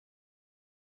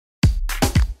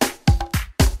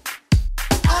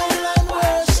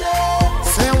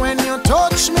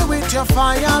your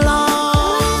fire,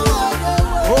 Lord.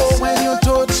 Oh, when you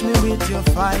touch me with your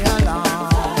fire,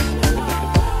 Lord.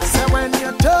 Say when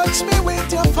you touch me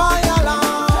with your fire,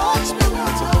 Lord.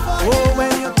 Oh,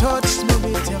 when you touch me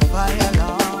with your fire,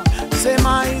 Lord. Say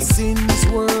my sins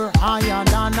were higher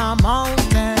than a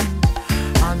mountain,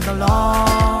 and the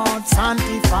Lord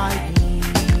sanctified me.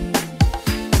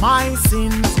 My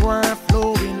sins were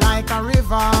flowing like a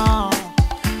river,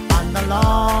 and the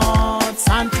Lord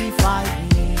sanctified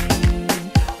me.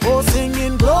 Oh,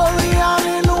 singing glory,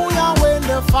 hallelujah, when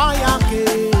the fire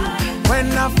came, when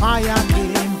the fire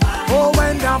came, oh,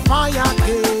 when the fire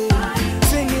came.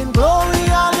 Singing glory,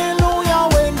 hallelujah,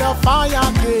 when the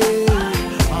fire came,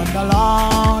 and the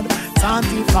Lord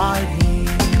sanctified me.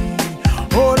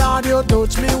 Oh, Lord, you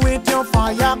touch me with your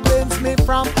fire, cleanse me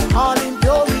from all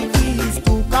impurities,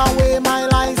 took away my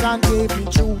lies and gave me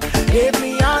truth, gave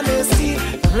me honesty,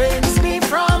 cleanse me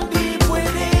from deep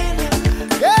within,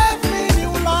 gave me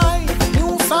new life,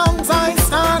 new songs I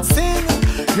start singing.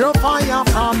 Your fire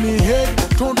from me head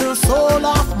to the sole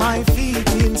of my feet,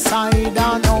 inside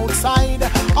and outside,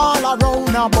 all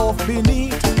around, above,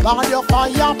 beneath. Lord, your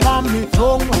fire from me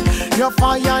tongue, your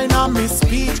fire in me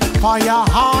speech, fire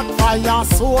heart, fire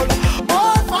soul,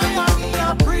 oh, fire me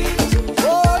a preach,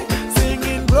 oh,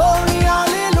 singing glory,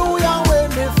 hallelujah, when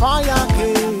the fire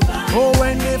came, oh,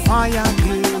 when the fire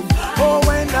came, oh,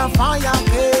 when the fire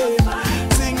came,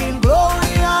 singing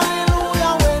glory,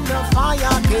 hallelujah, when the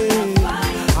fire came,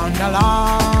 and the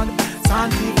Lord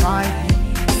sanctified me.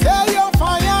 Say your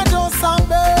fire just a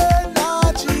burn,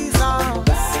 Lord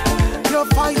Jesus, your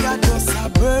fire just a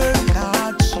burn,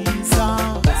 Lord Jesus.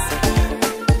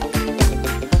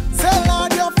 Say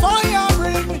Lord, your fire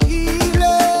bring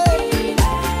healing,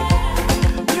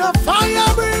 your fire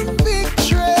bring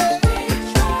victory,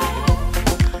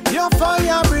 your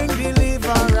fire bring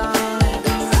deliverance.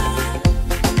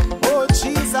 Oh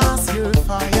Jesus, your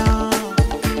fire,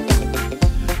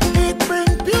 it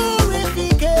bring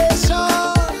purification,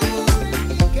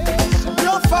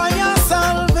 your fire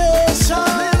salvation.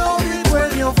 Me love it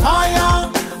when your fire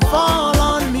fall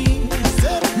on me.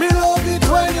 Me love it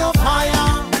when your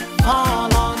fire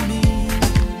fall on me.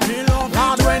 Me love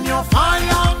it when your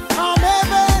fire from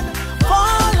heaven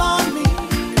fall on me.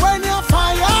 When your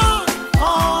fire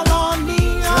fall on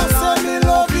me, I say me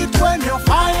love it when your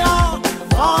fire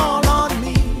fall on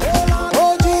me.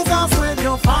 Oh Jesus, when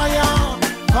your fire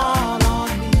fall on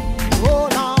me. Oh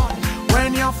Lord,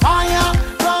 when your fire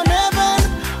from heaven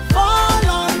fall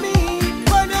on me.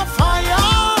 When your fire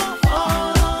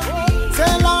fall on me.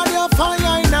 Say Lord, your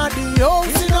fire in the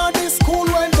house, in the school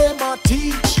when them a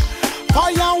teach.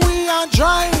 Fire we a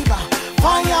drive,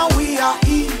 fire we a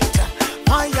eat.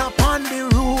 Fire upon the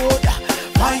road,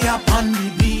 fire upon the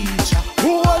beach.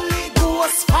 Holy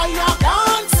Ghost fire,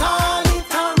 dance all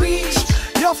it a reach.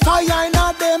 Your fire in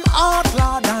them heart,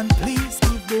 Lord, and please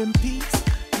give them peace.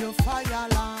 Your fire,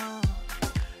 Lord,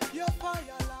 your fire.